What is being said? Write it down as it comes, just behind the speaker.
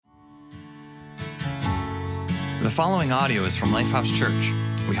The following audio is from Lifehouse Church.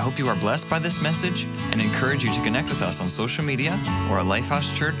 We hope you are blessed by this message and encourage you to connect with us on social media or at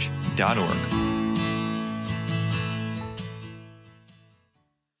lifehousechurch.org.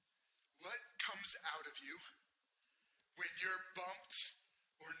 What comes out of you when you're bumped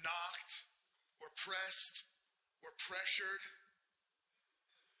or knocked or pressed or pressured?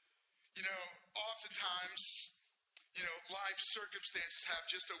 You know, oftentimes, life circumstances have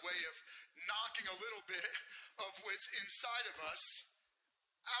just a way of knocking a little bit of what's inside of us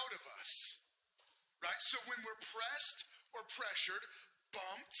out of us, right? So when we're pressed or pressured,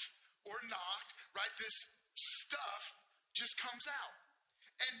 bumped or knocked, right, this stuff just comes out.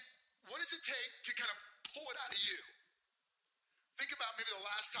 And what does it take to kind of pull it out of you? Think about maybe the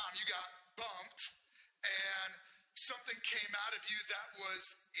last time you got bumped and something came out of you that was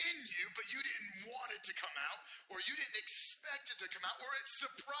in you, but you didn't want it to come out, or you didn't expect it to come out, or it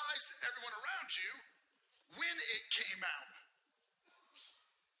surprised everyone around you when it came out.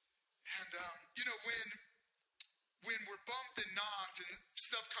 And, when we're bumped and knocked and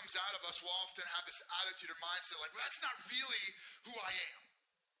stuff comes out of us, we'll often have this attitude or mindset like, well, that's not really who I am.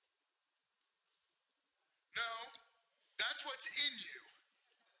 No, that's what's in you.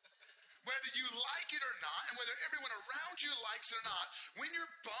 Whether you like it or not, and whether everyone around you likes it or not, when you're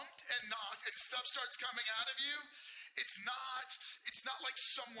bumped and knocked and stuff starts coming out of you, it's not like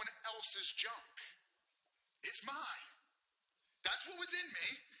someone else's junk. It's mine. That's what was in me,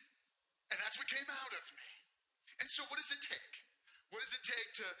 and that's what came out of me. And so what does it take? What does it take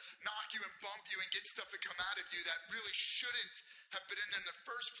to knock you and bump you and get stuff to come out of you that really shouldn't have been in there in the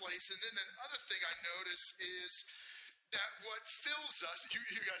first place? And then the other thing I notice is that what fills us, you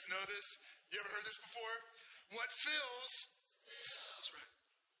guys know this? You ever heard this before? What fills smells, right?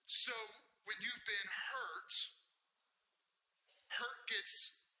 So when you've been hurt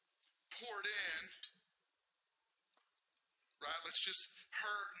gets poured in, right? Let's just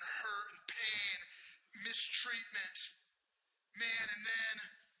hurt and pain, mistreatment, man,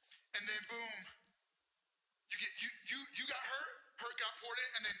 and then boom, you got hurt got poured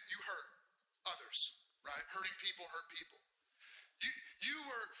in, and then you hurt others. Right? Hurting people hurt people. You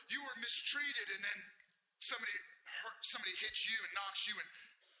were mistreated, and then somebody hits you and knocks you, and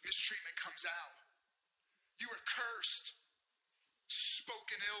mistreatment comes out. You were cursed,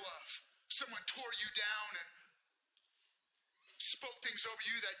 spoken ill of. Someone tore you down and spoke things over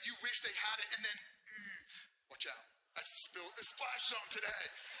you that you wish they had it, and then watch out. That's the splash zone today.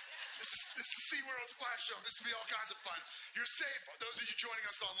 This is SeaWorld Splash Zone. This will be all kinds of fun. You're safe, those of you joining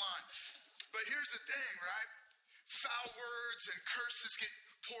us online. But here's the thing, right? Foul words and curses get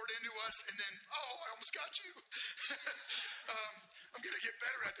poured into us, and then, I almost got you. I'm going to get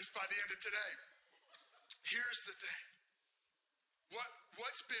better at this by the end of today. Here's the thing.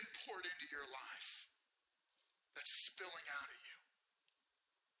 What's been poured into your life that's spilling out of you?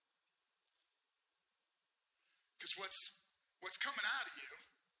 Because what's coming out of you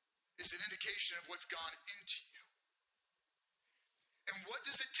is an indication of what's gone into you. And what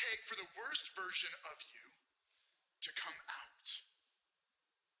does it take for the worst version of you to come out?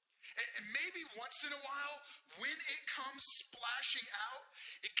 And maybe once in a while, when it comes splashing out,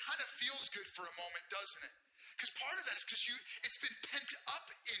 it kind of feels good for a moment, doesn't it? Because part of that is because it's been pent up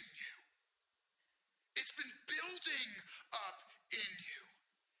in you. It's been building up in you.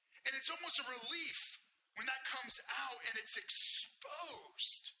 And it's almost a relief when that comes out and it's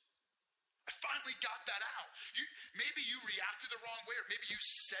exposed. I finally got that out. Maybe you reacted the wrong way, or maybe you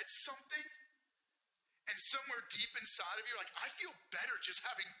said something, and somewhere deep inside of you, like, I feel better just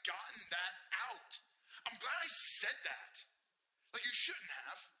having gotten that out. I'm glad I said that. Like, you shouldn't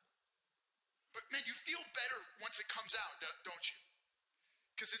have. But man, you feel better once it comes out, don't you?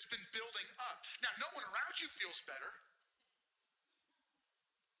 Because it's been building up. Now, no one around you feels better.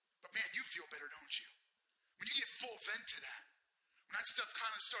 But man, you feel better, don't you? When you get full vent to that. When that stuff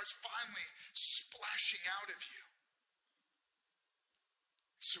kind of starts finally splashing out of you.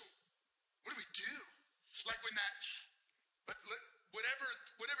 So, what do we do? Like when whatever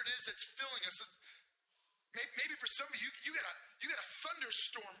it is that's filling us, maybe for some of you, you got a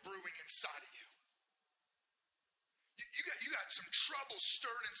thunderstorm brewing inside of you. You got some trouble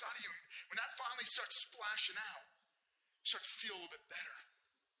stirring inside of you. When that finally starts splashing out, you start to feel a little bit better.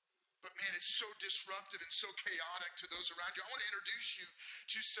 But man, it's so disruptive and so chaotic to those around you. I want to introduce you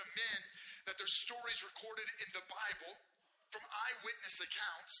to some men that their stories recorded in the Bible from eyewitness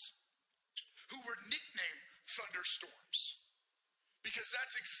accounts who were nicknamed thunderstorms. Because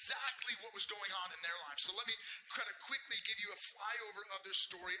that's exactly what was going on in their lives. So let me kind of quickly give you a flyover of their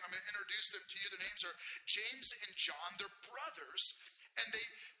story. I'm going to introduce them to you. Their names are James and John. They're brothers, and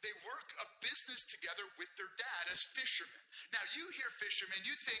they work a business business together with their dad as fishermen. Now, you hear fishermen,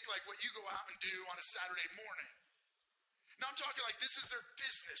 you think like what you go out and do on a Saturday morning. Now, I'm talking like this is their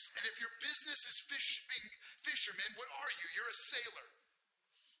business. And if your business is fishermen, what are you? You're a sailor.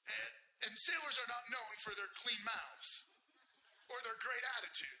 And sailors are not known for their clean mouths or their great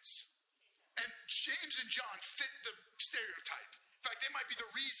attitudes. And James and John fit the stereotype. In fact, they might be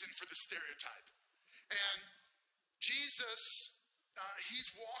the reason for the stereotype. And Jesus, he's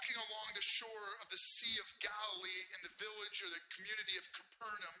walking along the shore of the Sea of Galilee in the village or the community of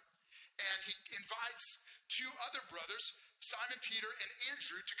Capernaum. And he invites two other brothers, Simon Peter and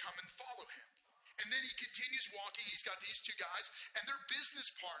Andrew, to come and follow him. And then he continues walking. He's got these two guys, and they're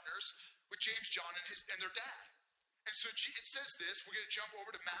business partners with James, John, and their dad. And so it says this. We're going to jump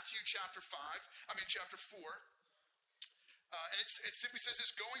over to Matthew chapter 4. And it simply says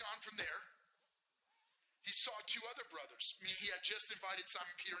this, going on from there, he saw two other brothers. I mean, he had just invited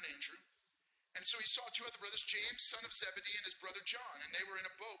Simon Peter and Andrew. And so he saw two other brothers, James, son of Zebedee, and his brother John. And they were in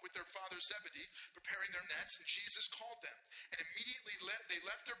a boat with their father Zebedee, preparing their nets. And Jesus called them. And immediately they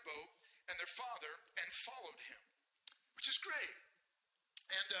left their boat and their father and followed him, which is great.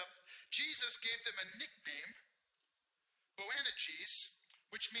 And Jesus gave them a nickname, Boanerges,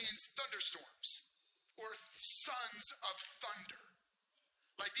 which means thunderstorms or sons of thunder.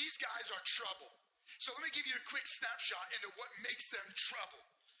 Like, these guys are trouble. So let me give you a quick snapshot into what makes them trouble.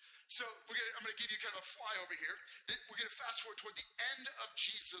 So I'm going to give you kind of a flyover here. We're going to fast forward toward the end of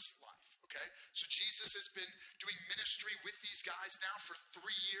Jesus' life, okay? So Jesus has been doing ministry with these guys now for 3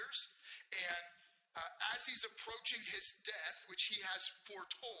 years. And as he's approaching his death, which he has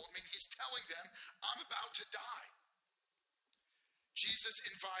foretold, I mean, he's telling them, I'm about to die. Jesus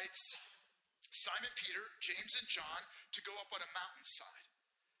invites Simon Peter, James, and John to go up on a mountainside.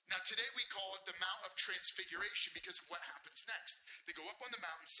 Now, today we call it the Mount of Transfiguration because of what happens next. They go up on the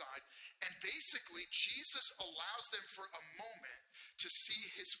mountainside, and basically Jesus allows them for a moment to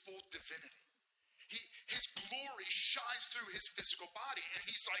see his full divinity. His glory shines through his physical body, and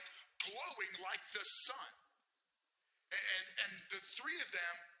he's like glowing like the sun. And the three of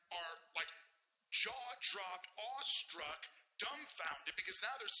them are like jaw-dropped, awestruck, dumbfounded, because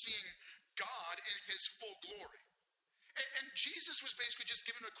now they're seeing God in his full glory. And Jesus was basically just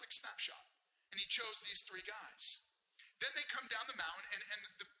giving them a quick snapshot. And he chose these three guys. Then they come down the mountain, and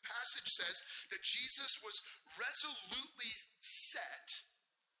the passage says that Jesus was resolutely set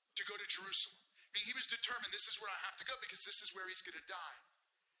to go to Jerusalem. I mean, he was determined, this is where I have to go because this is where he's going to die.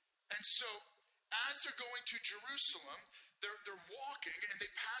 And so as they're going to Jerusalem, they're walking, and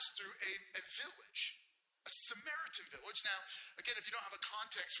they pass through a village. A Samaritan village. Now, again, if you don't have a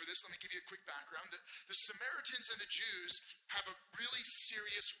context for this, let me give you a quick background. The Samaritans and the Jews have a really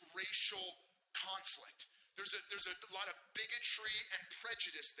serious racial conflict. There's a lot of bigotry and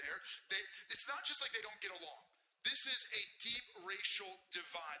prejudice there. It's not just like they don't get along. This is a deep racial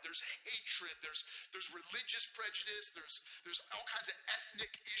divide. There's hatred. There's religious prejudice. There's all kinds of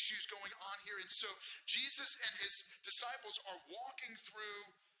ethnic issues going on here. And so Jesus and his disciples are walking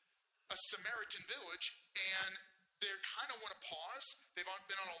through a Samaritan village, and they kind of want to pause. They've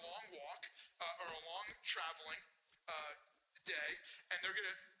been on a long walk or a long traveling day, and they're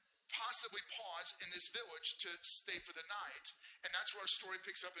going to possibly pause in this village to stay for the night. And that's where our story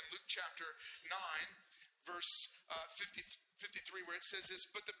picks up in Luke chapter 9, verse 53, where it says this,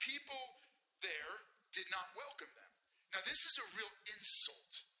 but the people there did not welcome them. Now, this is a real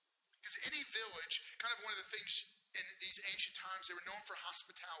insult, because any village, kind of one of the things in these ancient times, they were known for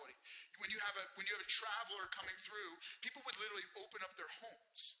hospitality. When you have a traveler coming through, people would literally open up their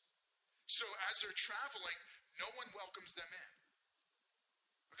homes. So as they're traveling, no one welcomes them in.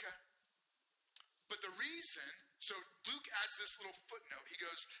 Okay? But the reason, so Luke adds this little footnote. He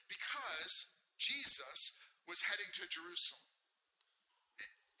goes, because Jesus was heading to Jerusalem.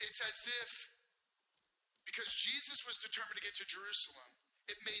 It's as if, because Jesus was determined to get to Jerusalem,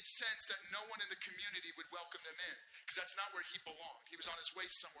 it made sense that no one in the community would welcome them in, because that's not where he belonged. He was on his way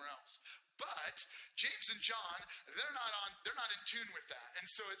somewhere else. But James and John, they're not in tune with that. And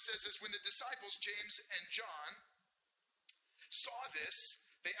so it says this, when the disciples, James and John, saw this,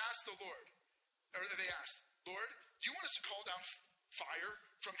 they asked, Lord, do you want us to call down fire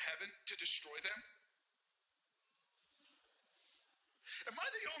from heaven to destroy them? Am I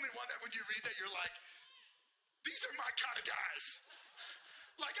the only one that when you read that, you're like, these are my kind of guys?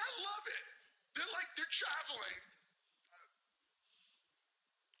 Like, I love it. They're traveling.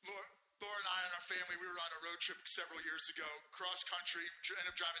 Laura and I and our family, we were on a road trip several years ago, cross country, ended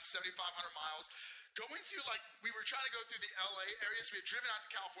up driving 7,500 miles, going through, like, we were trying to go through the LA areas. We had driven out to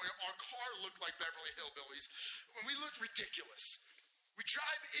California. Our car looked like Beverly Hillbillies. When we looked ridiculous. We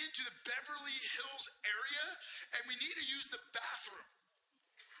drive into the Beverly Hills area and we need to use the bathroom.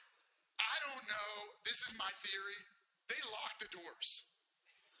 I don't know, this is my theory. They locked the doors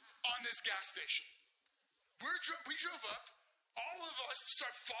on this gas station. We drove up, all of us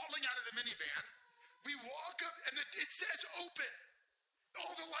start falling out of the minivan. We walk up and it says open.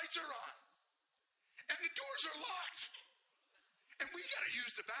 All the lights are on. And the doors are locked. And we gotta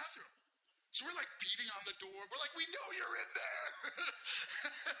use the bathroom. So we're like beating on the door. We're like, we know you're in there.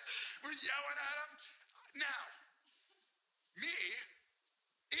 We're yelling at them. Now, me,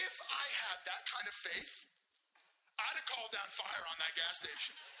 if I had that kind of faith, I'd have called down fire on that gas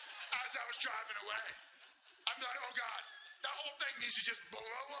station as I was driving away. I'm like, oh God, that whole thing needs to just blow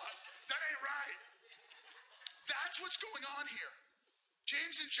up. That ain't right. That's what's going on here.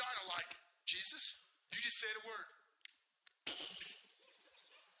 James and John are like, Jesus, you just say the word.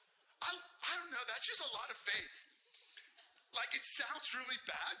 I don't know, that's just a lot of faith. Like, it sounds really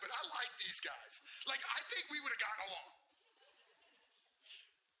bad, but I like these guys. Like, I think we would have gotten along.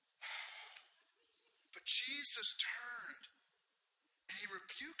 But Jesus turned and he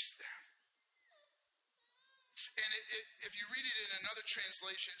rebukes them. And if you read it in another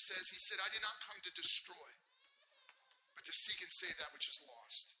translation, it says, he said, I did not come to destroy, but to seek and save that which is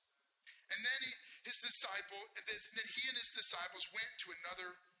lost. And then he and his disciples went to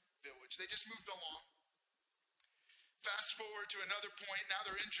another village. They just moved along. Fast forward to another point. Now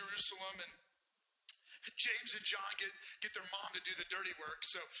they're in Jerusalem, and James and John get their mom to do the dirty work.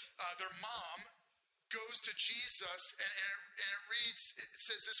 So their mom goes to Jesus, and it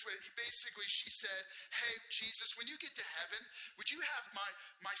says this way. She said, hey, Jesus, when you get to heaven, would you have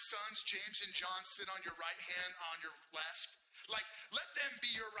my sons, James and John, sit on your right hand, on your left? Like, let them be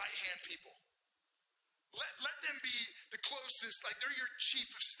your right hand people. Let them be the closest, like they're your chief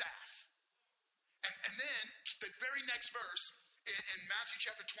of staff. And then the very next verse, in Matthew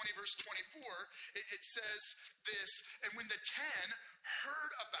chapter 20, verse 24, it says this, and when the 10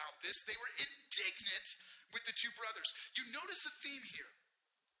 heard about this, they were indignant with the two brothers. You notice the theme here.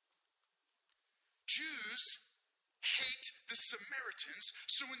 Jews hate the Samaritans,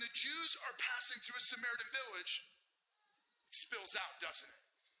 so when the Jews are passing through a Samaritan village, it spills out, doesn't it?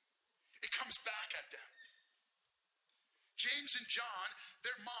 It comes back at them. James and John,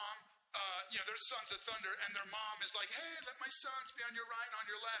 their mom, they're sons of thunder, and their mom is like, hey, let my sons be on your right and on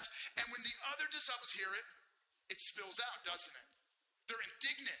your left. And when the other disciples hear it, it spills out, doesn't it? They're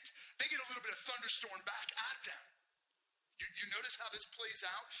indignant. They get a little bit of thunderstorm back at them. You notice how this plays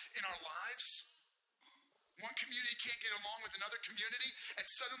out in our lives? One community can't get along with another community, and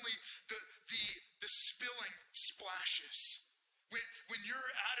suddenly the spilling splashes. When your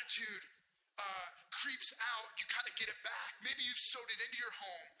attitude creeps out, you kind of get it back. Maybe you've sowed it into your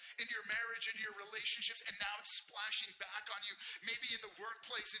home, into your marriage, into your relationships, and now it's splashing back on you. Maybe in the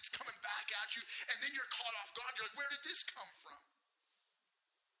workplace, it's coming back at you, and then you're caught off guard. You're like, where did this come from?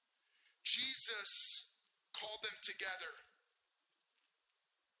 Jesus called them together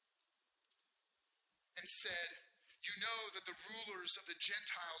and said, you know that the rulers of the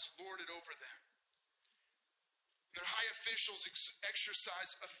Gentiles lord it over them. Their high officials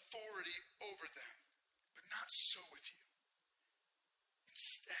exercise authority over them, but not so with you.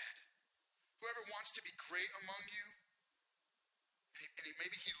 Instead, whoever wants to be great among you, and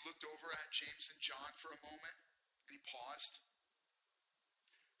maybe he looked over at James and John for a moment, and he paused.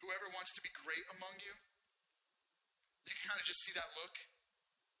 Whoever wants to be great among you, you can kind of just see that look.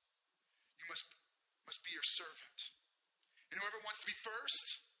 You must be your servant. And whoever wants to be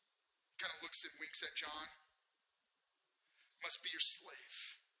first, kind of looks and winks at John, must be your slave.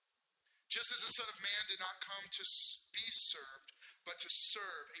 Just as the Son of Man did not come to be served, but to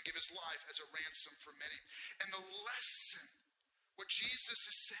serve and give his life as a ransom for many. And the lesson, what Jesus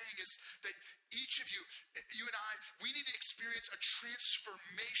is saying is that each of you and I, we need to experience a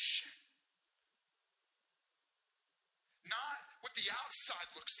transformation. Not what the outside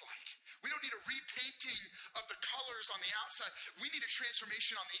looks like. We don't need a repainting of the colors on the outside. We need a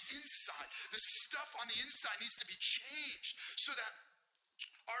transformation on the inside. The stuff on the inside needs to be changed so that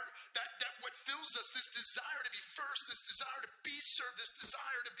that what fills us, this desire to be first, this desire to be served, this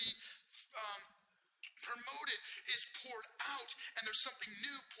desire to be promoted is poured out, and there's something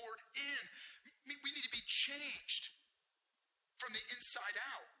new poured in. We need to be changed from the inside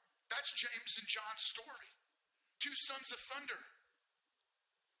out. That's James and John's story. Two sons of thunder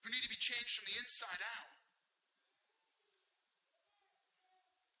who need to be changed from the inside out.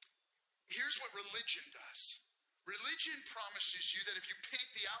 Here's what religion does. Religion promises you that if you paint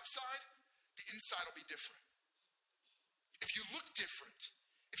the outside, the inside will be different. If you look different,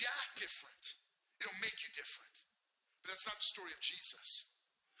 if you act different, it'll make you different. But that's not the story of Jesus.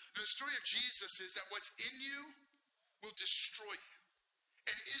 The story of Jesus is that what's in you will destroy you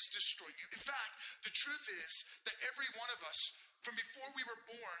and is destroying you. In fact, the truth is that every one of us, from before we were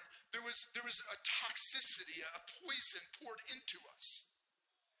born, there was a toxicity, a poison poured into us.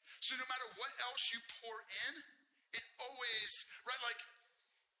 So no matter what else you pour in, it always, right, like,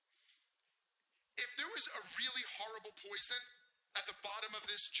 if there was a really horrible poison at the bottom of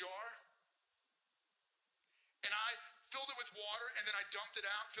this jar, and I filled it with water, and then I dumped it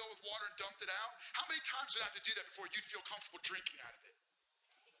out, filled with water and dumped it out, how many times would I have to do that before you'd feel comfortable drinking out of it?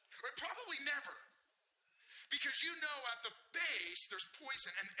 Or probably never. Because you know at the base there's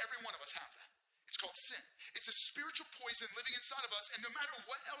poison, and every one of us have that. It's called sin. It's a spiritual poison living inside of us, and no matter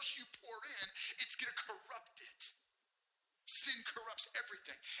what else you pour in, it's going to corrupt it. Sin corrupts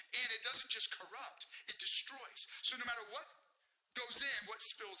everything. And it doesn't just corrupt, it destroys. So no matter what goes in, what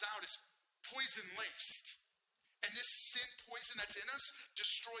spills out is poison-laced. And this sin poison that's in us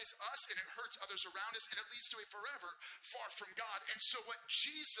destroys us, and it hurts others around us, and it leads to a forever far from God. And so what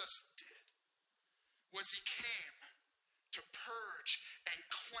Jesus did was he came to purge and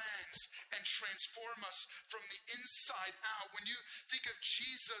cleanse and transform us from the inside out. When you think of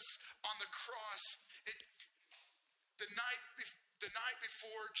Jesus on the cross, the night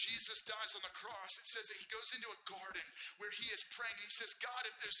before Jesus dies on the cross, it says that he goes into a garden where he is praying. He says, God,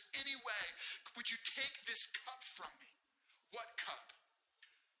 if there's any way, would you take this cup from me? What cup?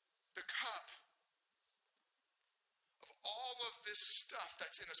 The cup of all of this stuff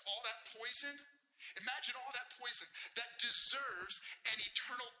that's in us, all that poison. Imagine all that poison that deserves an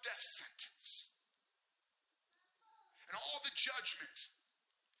eternal death sentence. And all the judgment,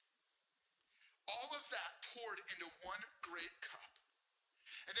 all of that poured into one great cup.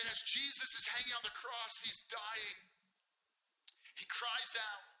 And then as Jesus is hanging on the cross, he's dying. He cries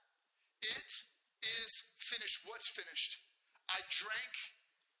out, "It is finished." What's finished? I drank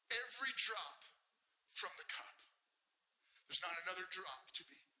every drop from the cup. There's not another drop to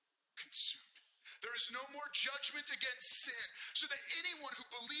be consumed. There is no more judgment against sin, so that anyone who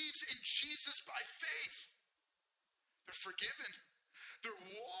believes in Jesus by faith, they're forgiven, they're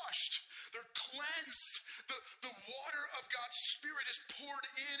washed, they're cleansed. The water of God's Spirit is poured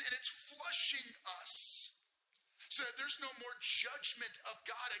in, and it's flushing us, so that there's no more judgment of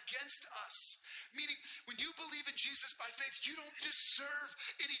God against us. Meaning, when you believe in Jesus by faith, you don't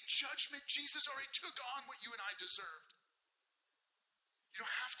deserve any judgment. Jesus already took on what you and I deserved. You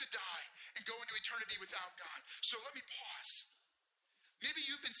don't have to die and go into eternity without God. So let me pause. Maybe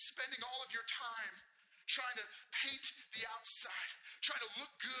you've been spending all of your time trying to paint the outside, trying to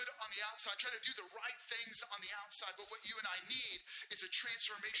look good on the outside, trying to do the right things on the outside. But what you and I need is a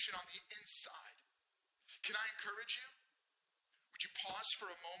transformation on the inside. Can I encourage you? Would you pause for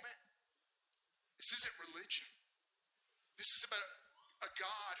a moment? This isn't religion. This is about a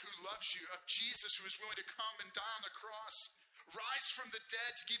God who loves you, of Jesus who is willing to come and die on the cross, rise from the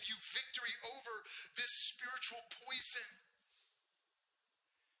dead to give you victory over this spiritual poison.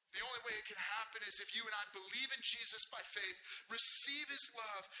 The only way it can happen is if you and I believe in Jesus by faith, receive his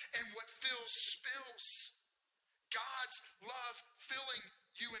love, and what fills spills. God's love filling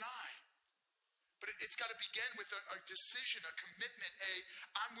you and I. But it's got to begin with a decision, a commitment.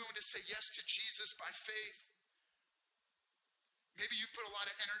 I'm willing to say yes to Jesus by faith. Maybe you've put a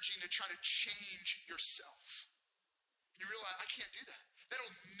lot of energy into trying to change yourself. You realize, I can't do that.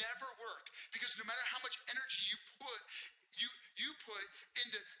 That'll never work, because no matter how much energy you put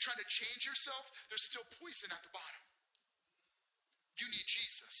into trying to change yourself, there's still poison at the bottom. You need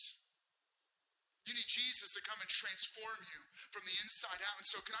Jesus. You need Jesus to come and transform you from the inside out. And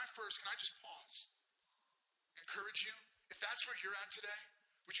so can I just pause? Encourage you, if that's where you're at today,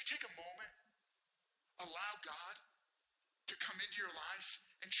 would you take a moment, allow God to come into your life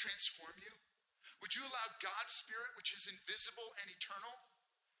and transform you? Would you allow God's Spirit, which is invisible and eternal,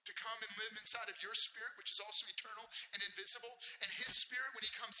 to come and live inside of your spirit, which is also eternal and invisible? And his Spirit, when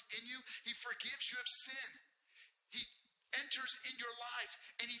he comes in you, he forgives you of sin. He enters in your life,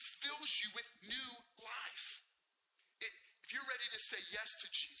 and he fills you with new life. If you're ready to say yes to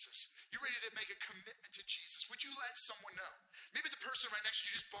Jesus, you're ready to make a commitment to Jesus, would you let someone know? Maybe the person right next to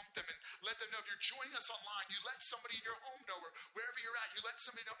you, just bump them and let them know. If you're joining us online, you let somebody in your home know, or wherever you're at, you let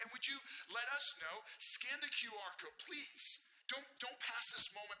somebody know. And would you let us know? Scan the QR code, please. Don't pass this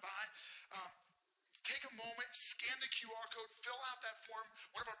moment by. Take a moment, scan the QR code, fill out that form.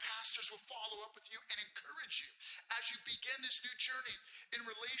 One of our pastors will follow up with you and encourage you as you begin this new journey in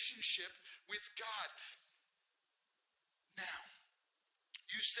relationship with God. Now,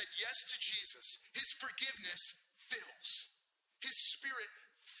 you said yes to Jesus. His forgiveness fills. His Spirit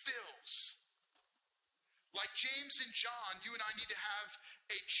fills. Like James and John, you and I need to have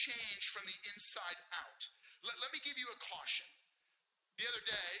a change from the inside out. Let me give you a caution. The other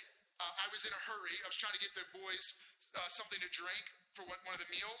day, I was in a hurry. I was trying to get the boys something to drink for one of the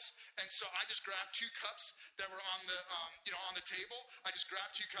meals, and so I just grabbed 2 cups that were on the on the table. I just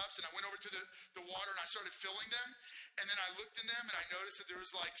grabbed 2 cups and I went over to the water and I started filling them. And then I looked in them and I noticed that there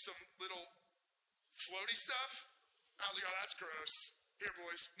was like some little floaty stuff. I was like, oh, that's gross. Here,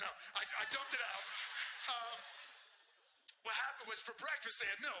 boys. No, I dumped it out. What happened was for breakfast they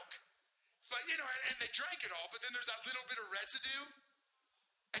had milk, but and they drank it all. But then there's that little bit of residue,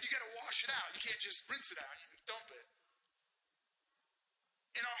 and you got to wash it out. You can't just rinse it out. You can dump it.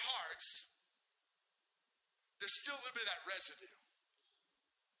 In our hearts, there's still a little bit of that residue.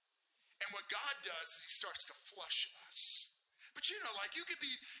 And what God does is he starts to flush us. But you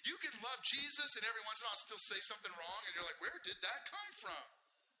could love Jesus and every once in a while still say something wrong, and you're like, where did that come from?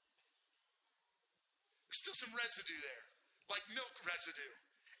 There's still some residue there, like milk residue.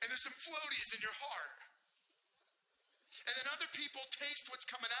 And there's some floaties in your heart. And then other people taste what's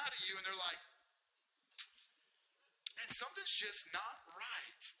coming out of you, and they're like, and something's just not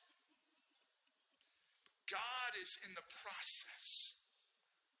right. God is in the process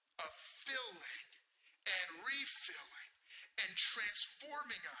of filling and refilling and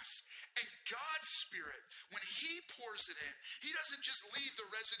transforming us. And God's Spirit, when he pours it in, he doesn't just leave the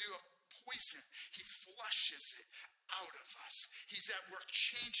residue of poison. He flushes it out of us. He's at work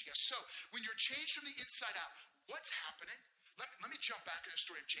changing us. So when you're changed from the inside out, what's happening? Let me jump back in the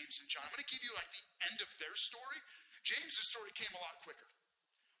story of James and John. I'm going to give you like the end of their story. James' story came a lot quicker.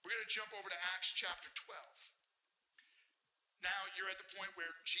 We're going to jump over to Acts chapter 12. Now you're at the point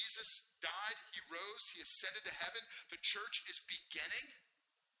where Jesus died, he rose, he ascended to heaven. The church is beginning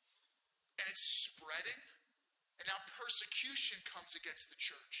and it's spreading. And now persecution comes against the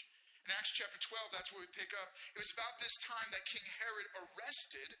church. In Acts chapter 12, that's where we pick up. It was about this time that King Herod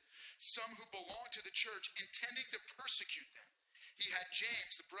arrested some who belonged to the church, intending to persecute them. He had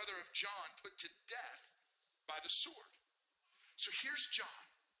James, the brother of John, put to death by the sword. So here's John,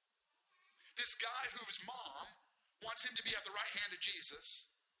 this guy whose mom wants him to be at the right hand of Jesus,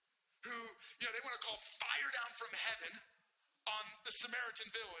 who, they want to call fire down from heaven on the Samaritan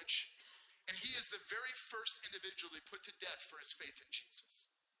village. And he is the very first individual they put to death for his faith in Jesus.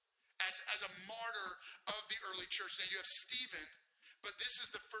 As a martyr of the early church. Now you have Stephen, but this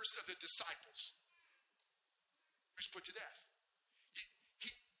is the first of the disciples who's put to death.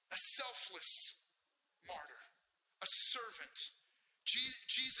 A selfless martyr, a servant.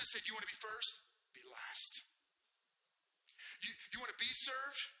 Jesus said, you want to be first? Be last. You want to be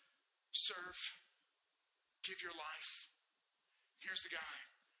served? Serve. Give your life. Here's the guy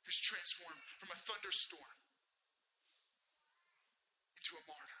who's transformed from a thunderstorm into a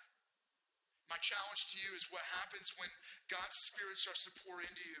martyr. My challenge to you is what happens when God's Spirit starts to pour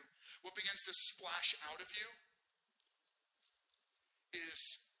into you. What begins to splash out of you is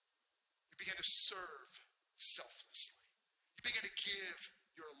you begin to serve selflessly. You begin to give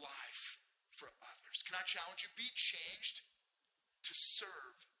your life for others. Can I challenge you? Be changed to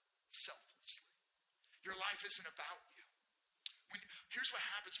serve selflessly. Your life isn't about you. Here's what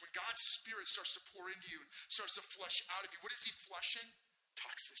happens when God's Spirit starts to pour into you, starts to flush out of you. What is he flushing?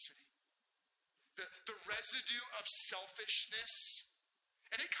 Toxicity. The residue of selfishness.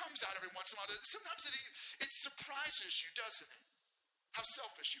 And it comes out every once in a while. Sometimes it surprises you, doesn't it? How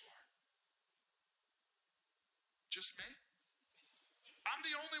selfish you are. Just me? I'm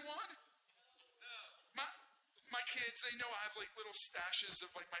the only one? My kids, they know I have like little stashes of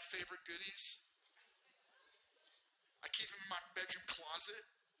like my favorite goodies. I keep them in my bedroom closet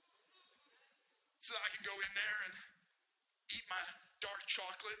so that I can go in there and eat my dark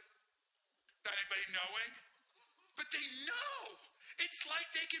chocolate without anybody knowing. But they know. It's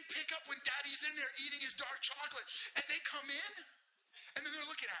like they can pick up when daddy's in there eating his dark chocolate and they come in and then they're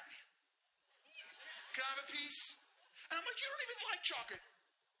looking at me. Can I have a piece? And I'm like, you don't even like chocolate.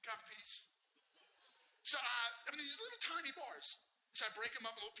 Can I have a piece? So these little tiny bars. So I break them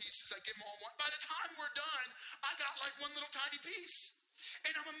up in little pieces. I give them all one. By the time we're done, I got like one little tiny piece.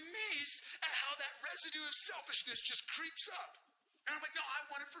 And I'm amazed at how that residue of selfishness just creeps up. And I'm like, no, I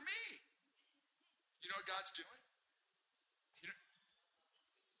want it for me. You know what God's doing?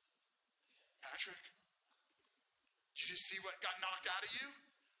 Patrick, did you just see what got knocked out of you?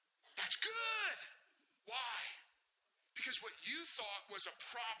 That's good. Why? Because what you thought was a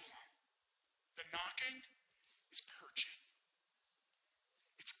problem, the knocking, is purging.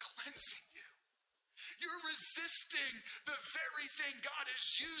 It's cleansing you. You're resisting the very thing God is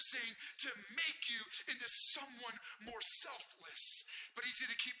using to make you into someone more selfless. But he's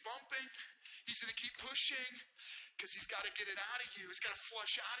going to keep bumping. He's going to keep pushing because he's got to get it out of you. He's got to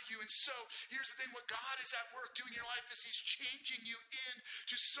flush out of you. And so here's the thing. What God is at work doing in your life is he's changing you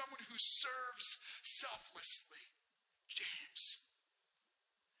into someone who serves selflessly. James.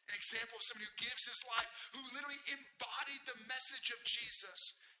 An example of someone who gives his life, who literally embodied the message of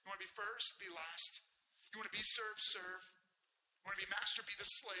Jesus. You want to be first, be last. You want to be served, serve. You want to be master, be the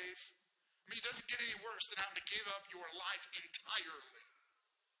slave. I mean, it doesn't get any worse than having to give up your life entirely.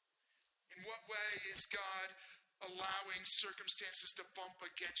 In what way is God allowing circumstances to bump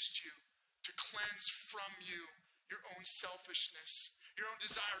against you, to cleanse from you your own selfishness, your own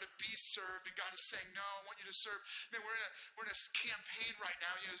desire to be served? And God is saying, no, I want you to serve. Man, we're in a campaign right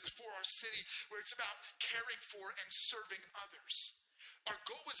now, for our city, where it's about caring for and serving others. Our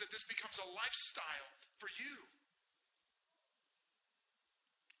goal is that this becomes a lifestyle for you.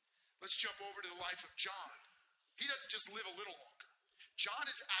 Let's jump over to the life of John. He doesn't just live a little longer. John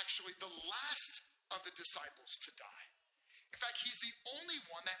is actually the last of the disciples to die. In fact, he's the only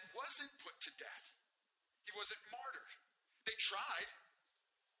one that wasn't put to death. He wasn't martyred. They tried.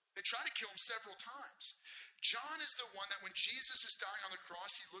 They tried to kill him several times. John is the one that when Jesus is dying on the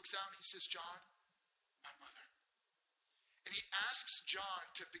cross, he looks out and he says, John, my mother. And he asks John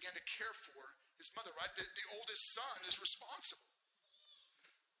to begin to care for his mother, right? The oldest son is responsible.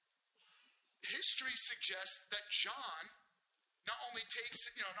 History suggests that John not only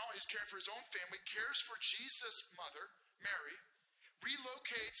is caring for his own family, cares for Jesus' mother, Mary,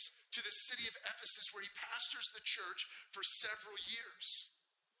 relocates to the city of Ephesus where he pastors the church for several years.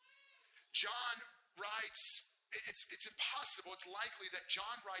 John writes, it's impossible, it's likely that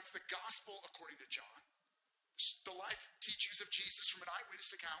John writes the gospel according to John, the life teachings of Jesus from an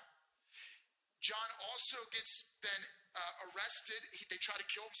eyewitness account. John also gets then arrested. They try to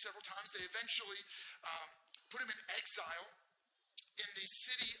kill him several times. They eventually put him in exile in the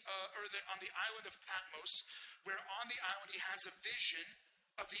city, on the island of Patmos, where on the island he has a vision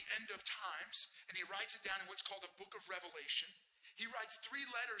of the end of times, and he writes it down in what's called the Book of Revelation. He writes 3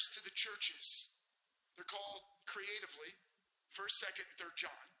 letters to the churches. They're called creatively 1st, 2nd, and 3rd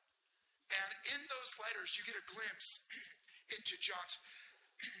John. And in those letters, you get a glimpse into John's.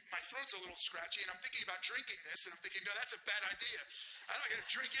 My throat's a little scratchy, and I'm thinking about drinking this, and I'm thinking, no, that's a bad idea. I'm not going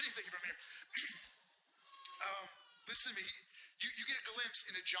to drink anything from here. Listen to me. You get a glimpse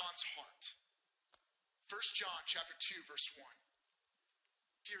into John's heart. 1 John chapter 2, verse 1.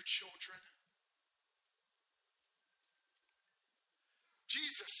 Dear children,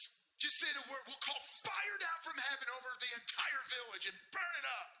 Jesus, just say the word. We'll call fire down from heaven over the entire village and burn it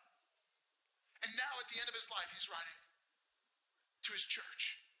up. And now at the end of his life, he's writing to his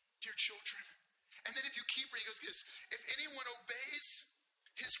church, dear children. And then if you keep reading, he goes this: if anyone obeys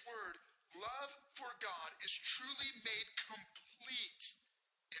his word, love for God is truly made complete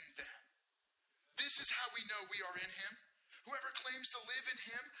in them. This is how we know we are in him. Whoever claims to live in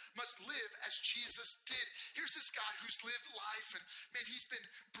him must live as Jesus did. Here's this guy who's lived life, and man, he's been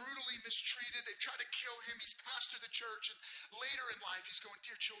brutally mistreated. They've tried to kill him. He's pastored the church, and later in life, he's going,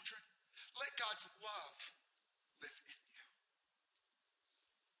 dear children, let God's love live in you.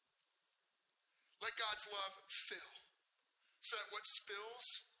 Let God's love fill, so that what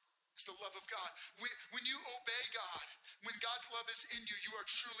spills is the love of God. When you obey God, when God's love is in you, you are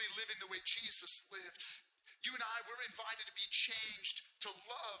truly living the way Jesus lived. You and I, we're invited to be changed to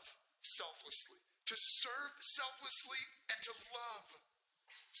love selflessly, to serve selflessly, and to love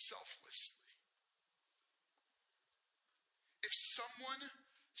selflessly. If someone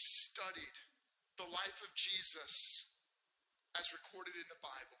studied the life of Jesus as recorded in the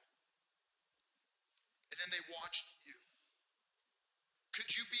Bible, and then they watched you, could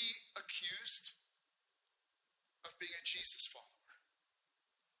you be accused of being a Jesus follower?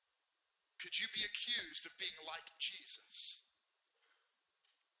 Could you be accused of being like Jesus?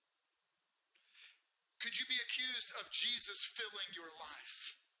 Could you be accused of Jesus filling your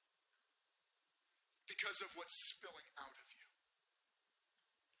life because of what's spilling out of you?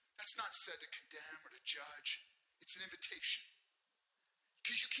 That's not said to condemn or to judge. It's an invitation.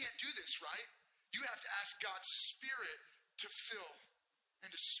 Because you can't do this, right? You have to ask God's Spirit to fill and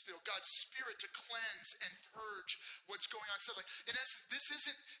to spill, God's Spirit to cleanse and purge what's going on. So, in essence, this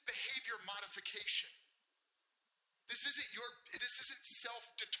isn't behavior modification. This isn't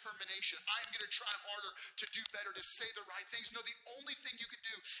self-determination. I'm going to try harder to do better, to say the right things. No, the only thing you can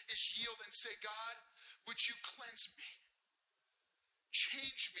do is yield and say, God, would you cleanse me?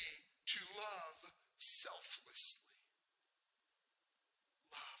 Change me to love selflessly.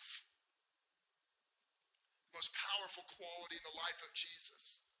 Love. The most powerful quality in the life of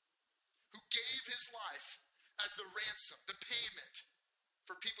Jesus, who gave his life as the ransom, the payment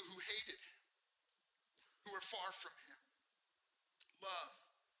for people who hated him. who are far from him. Love,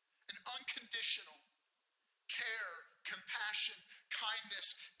 an unconditional care, compassion,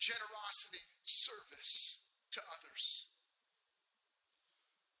 kindness, generosity, service to others.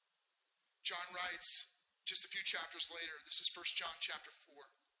 John writes just a few chapters later, this is 1 John chapter 4.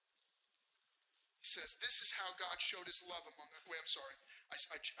 He says, this is how God showed his love among us. Wait, I'm sorry. I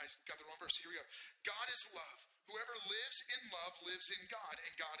got the wrong verse. Here we go. God is love. Whoever lives in love lives in God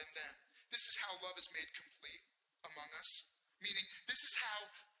and God in them. This is how love is made complete among us. Meaning, this is how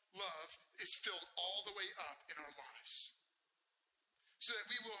love is filled all the way up in our lives. So that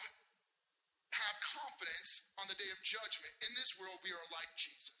we will have confidence on the day of judgment. In this world, we are like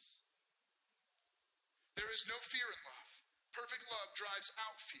Jesus. There is no fear in love. Perfect love drives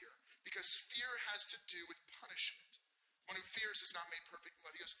out fear because fear has to do with punishment. One who fears is not made perfect in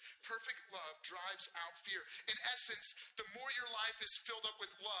love. He goes, perfect love drives out fear. In essence, the more your life is filled up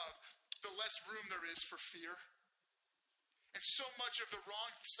with love, the less room there is for fear. And so much of the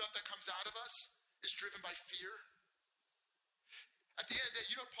wrong stuff that comes out of us is driven by fear. At the end of the day,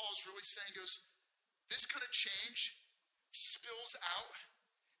 you know what Paul is really saying? He goes, this kind of change spills out,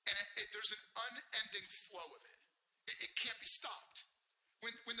 and there's an unending flow of it. It can't be stopped.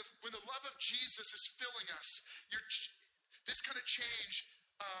 When the love of Jesus is filling us, this kind of change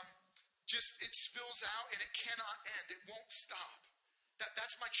it spills out, and it cannot end. It won't stop.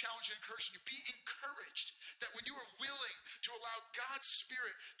 That's my challenge and encouragement. You be encouraged that when you are willing to allow God's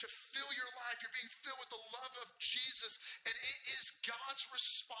Spirit to fill your life, you're being filled with the love of Jesus, and it is God's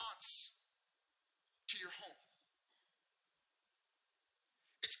response to your home.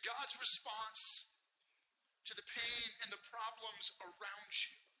 It's God's response to the pain and the problems around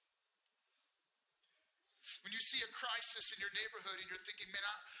you. When you see a crisis in your neighborhood and you're thinking, man,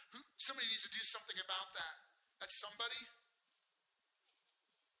 somebody needs to do something about that. That's somebody.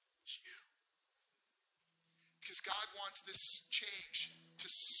 It's you. Because God wants this change to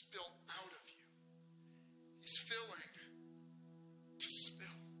spill out of you. He's filling to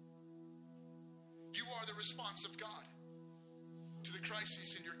spill. You are the response of God to the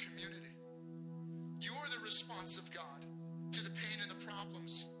crises in your community. You are the response of God to the pain and the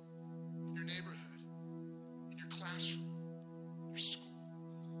problems in your neighborhood, in your classroom, in your school,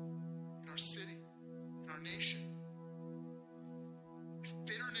 in our city, in our nation. If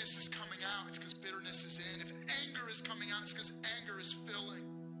bitterness is coming out, it's because bitterness is in. If anger is coming out, it's because anger is filling.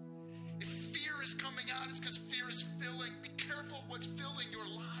 If fear is coming out, it's because fear is filling. Be careful what's filling your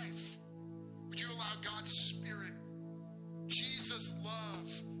life. Would you allow God's Spirit, Jesus' love,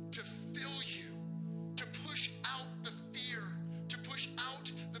 to fill you, to push out the fear, to push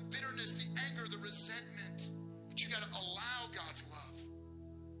out the bitterness, the anger, the resentment. But you got to allow God's love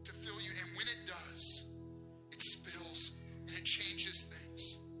to fill you. And when it does, it spills and it changes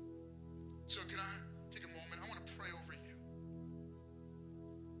things. So can I take a moment? I want to pray over you.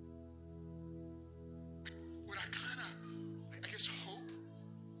 What I hope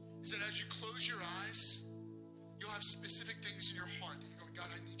is that as you close your eyes, you'll have specific things in your heart that you're going, God,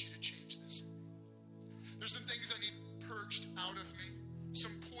 I need you to change this in me. There's some things I need purged out of me.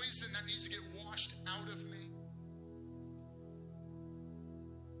 Some poison that needs to get washed out of me.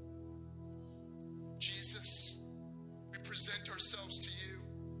 Jesus, we present ourselves to you.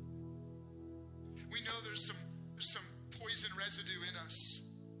 We know there's some poison residue in us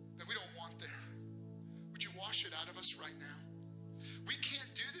that we don't want there. Would you wash it out of us right now? We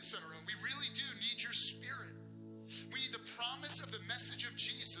can't do this on our own. We really do need your Spirit. We need the promise of the message of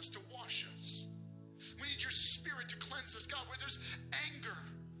Jesus to wash us. We need your Spirit to cleanse us. God, where there's anger,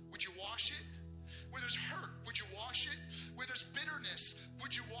 would you wash it? Where there's hurt, would you wash it? Where there's bitterness,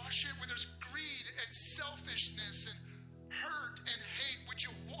 would you wash it? Where there's greed and selfishness and hurt and hate, would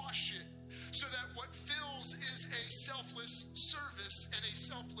you wash it? So that what fills is a selfless service and a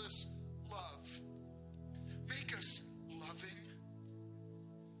selfless love. Make us loving.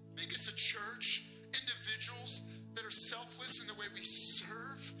 Make us a church, individuals that are selfless in the way we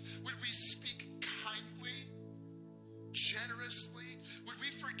serve. Would we speak kindly, generously? Would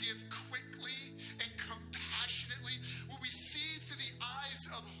we forgive quickly and compassionately? Would we see through the eyes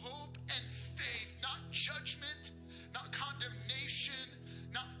of hope and faith, not judgment, not condemnation,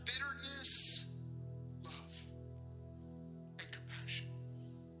 not bitterness, love and compassion.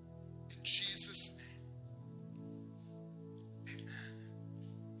 In Jesus' name, amen.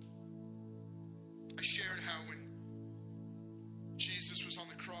 I shared how when Jesus was on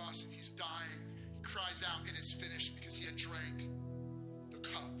the cross and he's dying, he cries out, "It is finished," because he had drank the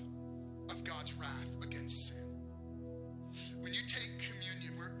cup of God's wrath against sin. When you take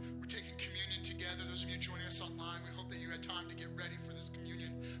communion, we're taking communion together. Those of you joining us online, we hope that you had time to get ready for this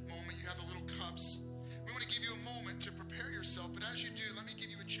communion moment. You have the little cups. We want to give you a moment to prepare yourself, but as you do, let me give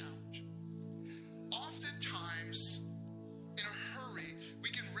you a challenge. Oftentimes, in a hurry, we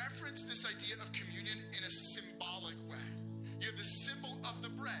can reference this idea of communion in a symbolic way. You have the symbol of the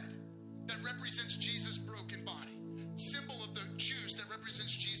bread that represents Jesus' broken body. Symbol of the juice that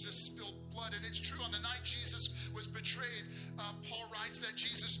represents Jesus' spilled blood. And it's true, on the night Jesus was betrayed, Paul writes that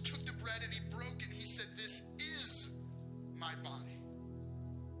Jesus took the bread and he broke it. He said, "This is my body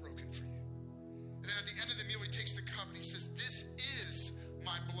broken for you." And then at the end of the meal, he takes the cup and he says, "This is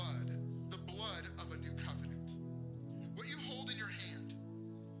my blood, the blood of a new covenant." What you hold in your hand,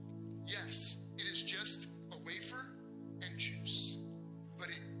 yes, it is just a wafer and juice, but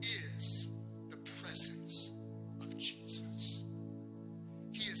it is the presence of Jesus.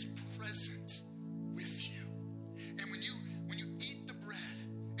 He is present with you. And when you eat the bread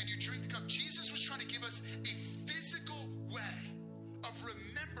and you drink the cup, Jesus was trying to give us a physical way of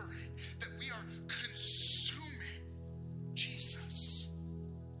remembering that we are consuming Jesus.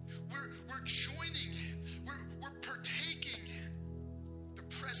 We're joining in. We're partaking in the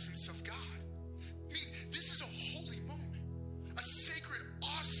presence of God. I mean, this is a holy moment, a sacred,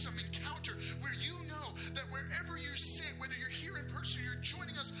 awesome encounter where you know that wherever you sit, whether you're here in person or you're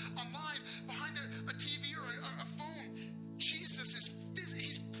joining us online behind a TV or a phone, Jesus is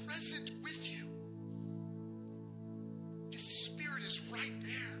he's present with you. His Spirit is right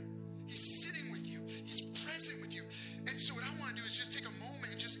there. He's sitting with you. He's present with you. And so what I want to do is just take a moment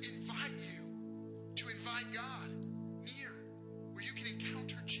and just invite you to invite God near, where you can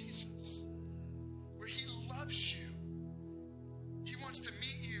encounter Jesus, where he loves you. He wants to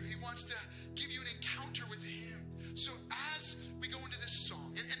meet you. He wants to give you an encounter with him. So as we go into this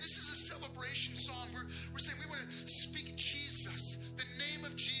song, and this is a celebration song, we're saying we want to speak Jesus, the name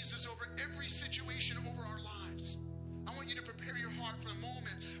of Jesus, over every situation, over our lives. I want you to prepare your heart for the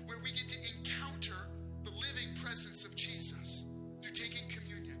moment where we get to encounter the living presence of Jesus through taking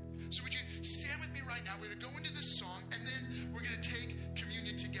communion. So would you stand with me right now? We're going to go into this song, and then we're going to take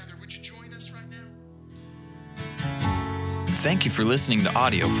communion together. Would you join us right now? Thank you for listening to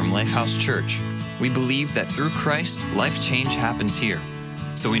audio from Lifehouse Church. We believe that through Christ, life change happens here.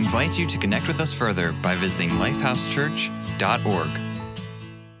 So we invite you to connect with us further by visiting lifehousechurch.org.